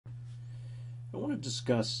I want to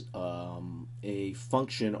discuss a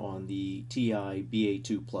function on the TI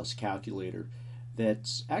BA2 Plus calculator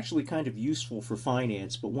that's actually kind of useful for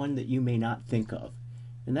finance, but one that you may not think of.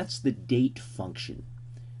 And that's the date function.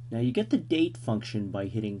 Now you get the date function by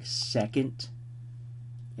hitting second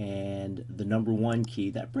and the number 1 key.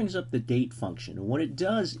 That brings up the date function. And what it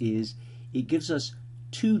does is it gives us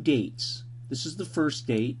two dates. This is the first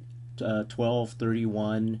date,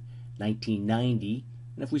 12/31/1990.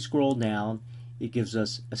 And if we scroll down, it gives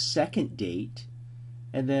us a second date,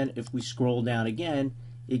 and then if we scroll down again,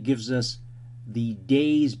 it gives us the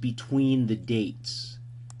days between the dates.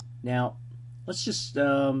 Now, let's just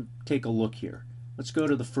take a look here. Let's go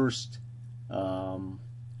to the first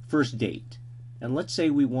date, and let's say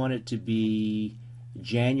we want it to be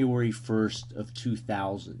January 1st of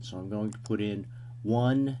 2000. So I'm going to put in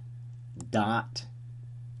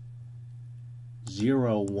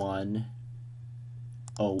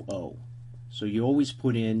 1.0100. So you always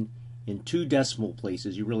put in two decimal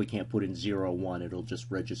places. You really can't put in 01. It'll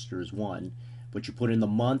just register as 1. But you put in the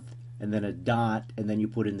month and then a dot, and then you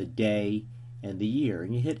put in the day and the year.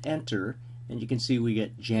 And you hit enter, and you can see we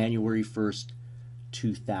get January 1st,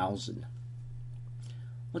 2000.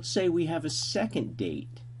 Let's say we have a second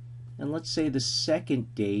date. And let's say the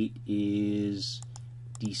second date is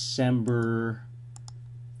December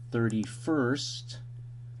 31st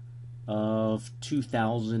of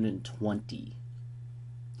 2020.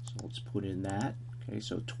 So let's put in that. Okay,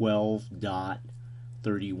 so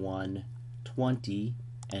 12.3120,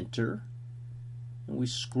 enter. And we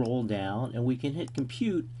scroll down and we can hit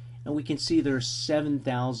compute, and we can see there are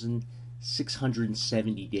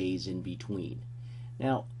 7,670 days in between.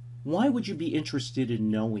 Now, why would you be interested in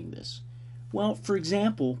knowing this? Well, for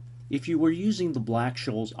example, if you were using the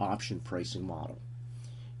Black-Scholes option pricing model,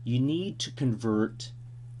 you need to convert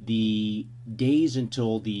the days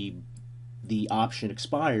until the option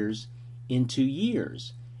expires into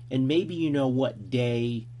years. And maybe you know what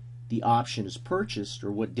day the option is purchased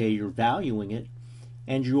or what day you're valuing it,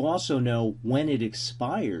 and you also know when it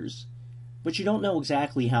expires, but you don't know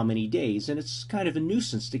exactly how many days, and it's kind of a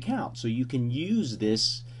nuisance to count. So you can use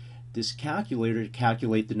this calculator to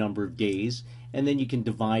calculate the number of days, and then you can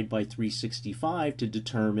divide by 365 to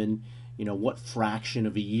determine what fraction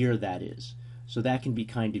of a year that is. So that can be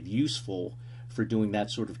kind of useful for doing that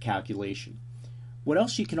sort of calculation. What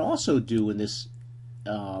else you can also do in this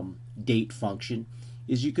date function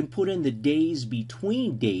is you can put in the days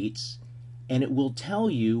between dates, and it will tell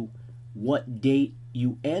you what date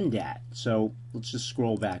you end at. So let's just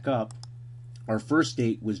scroll back up. Our first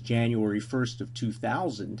date was January 1st of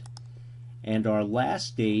 2000, and our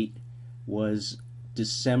last date was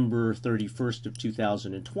December 31st of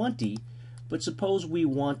 2020. But suppose we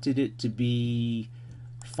wanted it to be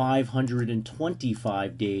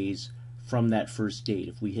 525 days from that first date.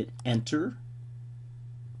 If we hit enter,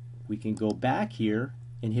 we can go back here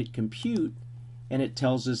and hit compute, and it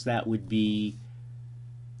tells us that would be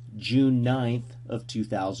June 9th of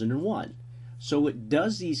 2001. So it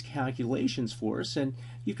does these calculations for us, and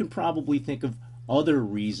you can probably think of other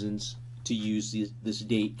reasons to use this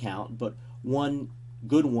date count, but one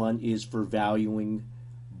good one is for valuing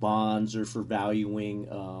bonds or for valuing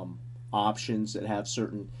options that have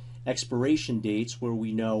certain expiration dates where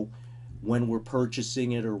we know when we're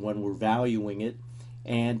purchasing it or when we're valuing it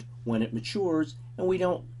and when it matures, and we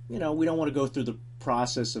don't want to go through the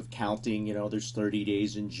process of counting, there's 30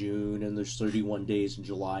 days in June and there's 31 days in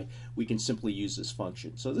July. We can simply use this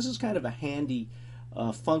function. So this is kind of a handy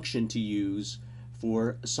function to use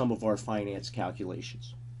for some of our finance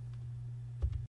calculations.